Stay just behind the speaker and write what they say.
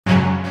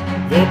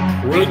the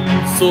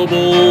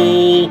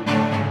principal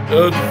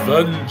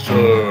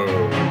adventure.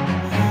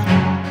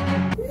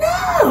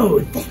 No,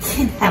 they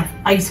can't have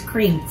ice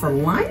cream for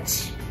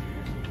lunch.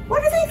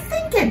 What are they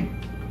thinking?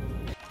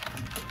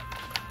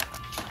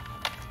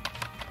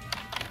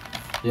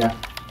 Yeah.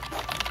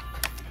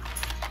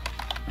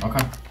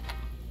 Okay.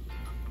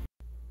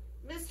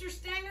 Mr.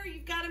 Stenger,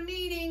 you've got a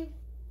meeting.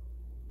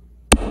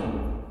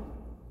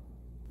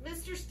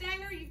 Mr.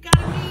 Stenger, you've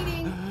got a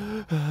meeting.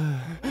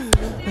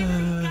 Mr.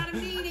 Stenger, you've got a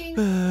meeting.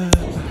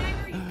 Mr.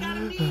 Stenger, you've got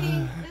a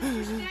meeting.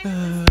 Mr.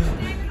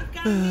 Stenger, you've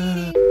got a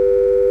meeting.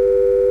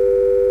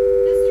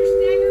 Mr.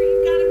 Stenger,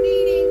 you've got a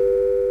meeting.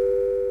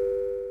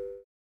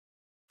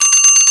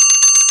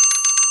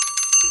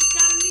 You've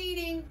got a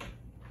meeting.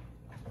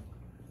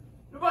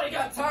 Nobody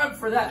got time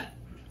for that.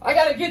 I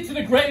gotta get to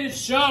the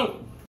greatest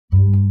show.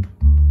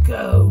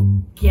 Go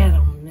get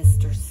him,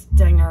 Mr.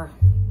 Stenger.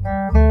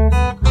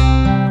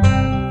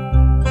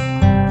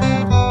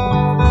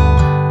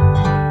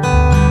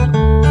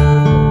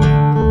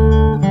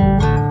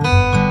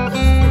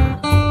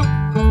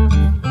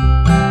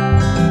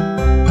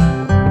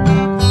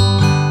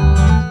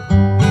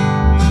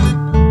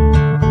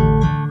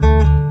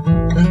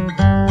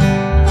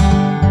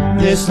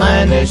 This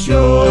land is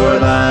your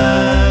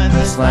land,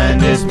 this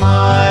land is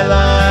my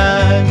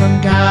land.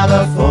 From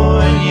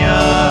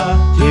California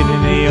to the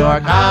New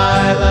York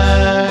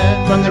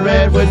Island, from the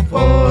Redwood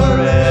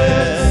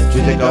Forest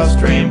to the Gulf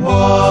Stream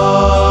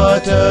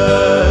waters,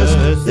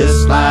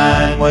 this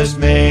land was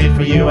made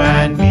for you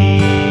and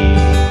me.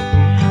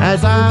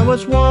 As I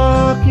was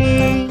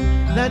walking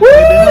that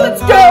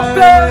Let's go,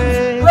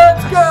 Benz!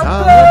 Let's go,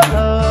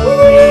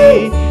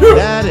 Benz!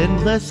 That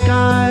endless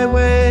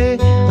skyway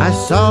I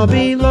saw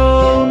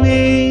below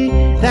me,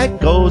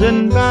 that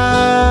golden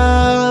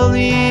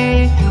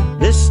valley.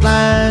 This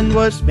land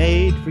was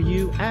made for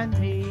you and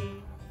me.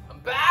 I'm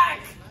back!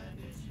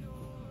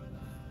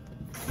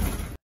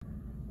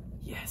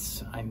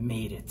 Yes, I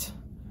made it.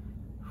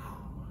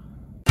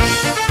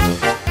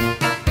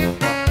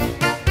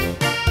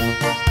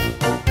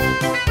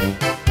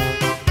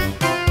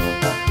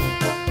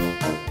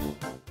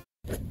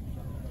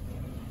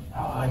 Oh,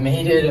 I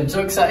made it. I'm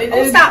so excited.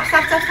 Oh, stop.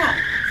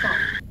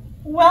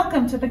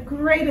 Welcome to the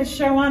greatest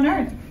show on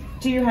earth.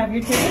 Do you have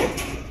your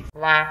ticket?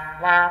 No.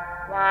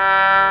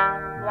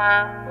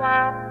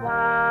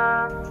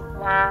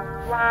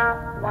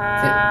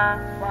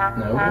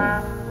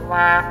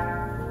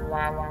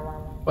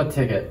 What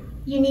ticket?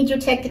 You need your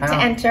ticket to How?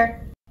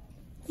 enter.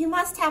 You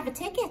must have a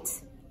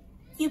ticket.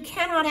 You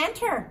cannot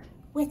enter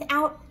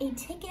without a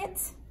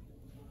ticket.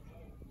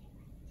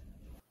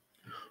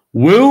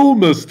 Will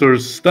Mr.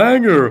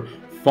 Stenger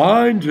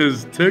find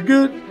his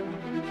ticket?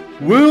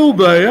 Will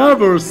they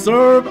ever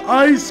serve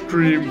ice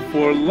cream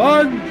for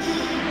lunch?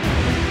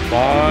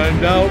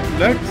 Find out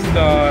next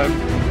time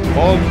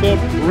on the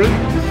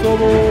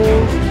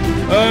Principal's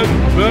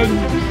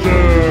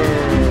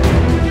Adventure.